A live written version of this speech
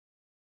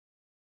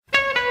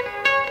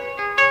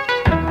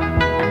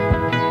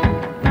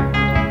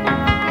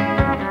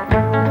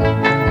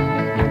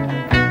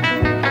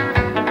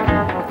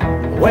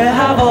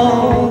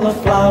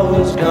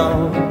flowers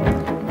gone?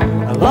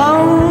 A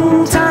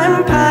long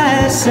time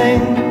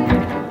passing.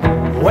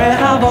 Where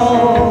have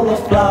all the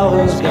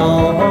flowers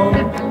gone?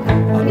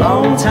 A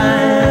long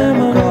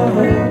time ago.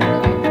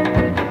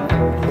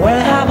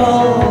 Where have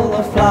all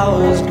the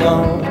flowers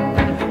gone?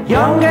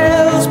 Young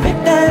girls pick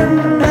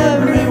them,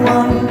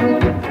 everyone.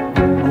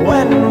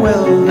 When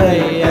will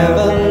they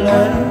ever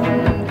learn?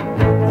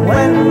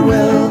 When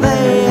will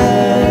they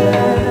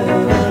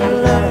ever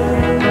learn?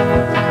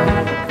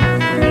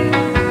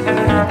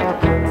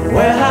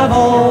 Where have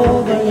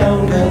all the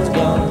young girls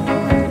gone?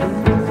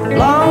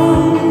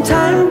 Long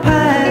time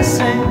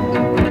passing.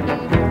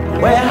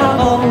 Where have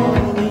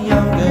all the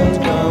young girls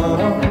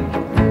gone?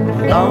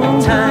 A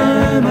long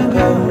time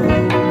ago.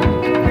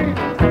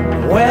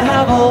 Where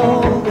have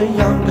all the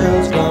young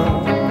girls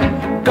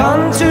gone?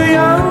 Gone to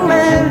young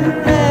men,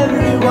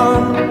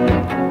 everyone.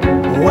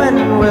 When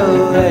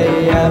will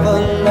they ever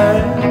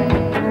learn?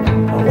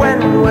 When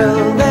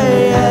will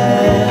they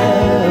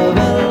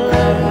ever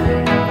learn?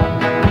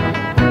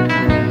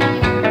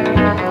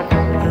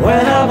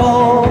 Where have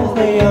all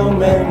the young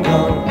men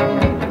gone?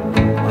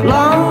 A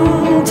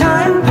long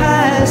time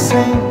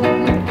passing.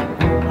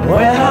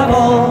 Where have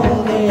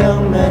all the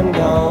young men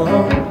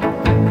gone?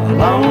 A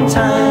long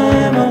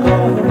time ago.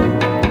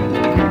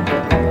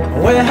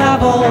 Where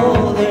have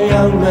all the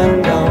young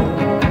men gone?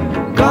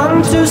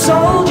 Gone to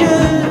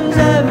soldiers,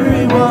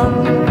 everyone.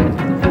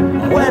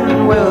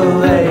 When will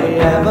they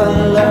ever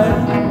learn?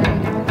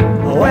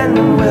 When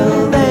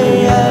will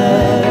they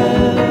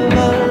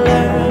ever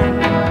learn?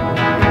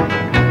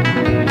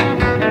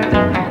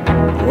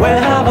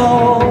 Where have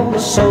all the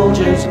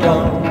soldiers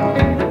gone?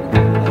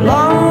 A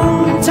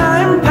long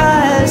time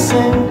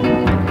passing.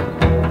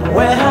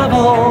 Where have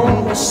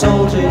all the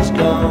soldiers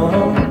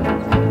gone?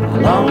 A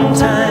long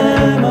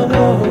time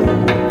ago.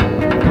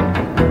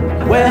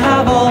 Where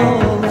have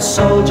all the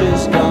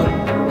soldiers gone?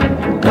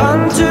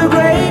 Gone to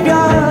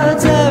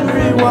graveyards,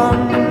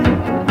 everyone.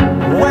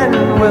 When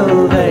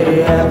will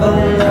they ever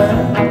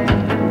learn?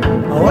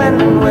 When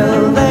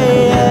will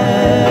they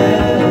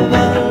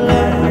ever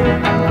learn?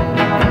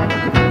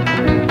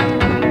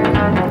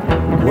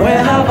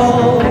 Where have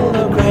all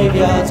the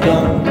graveyards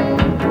gone?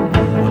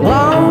 A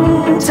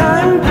long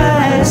time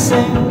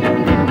passing.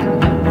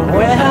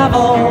 Where have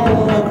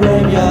all the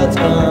graveyards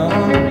gone?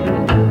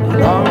 A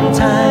long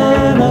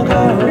time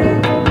ago.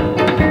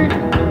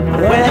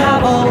 Where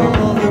have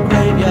all the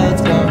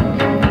graveyards gone?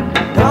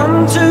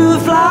 Gone to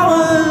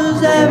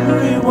flowers,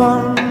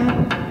 everyone.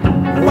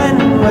 When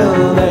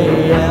will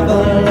they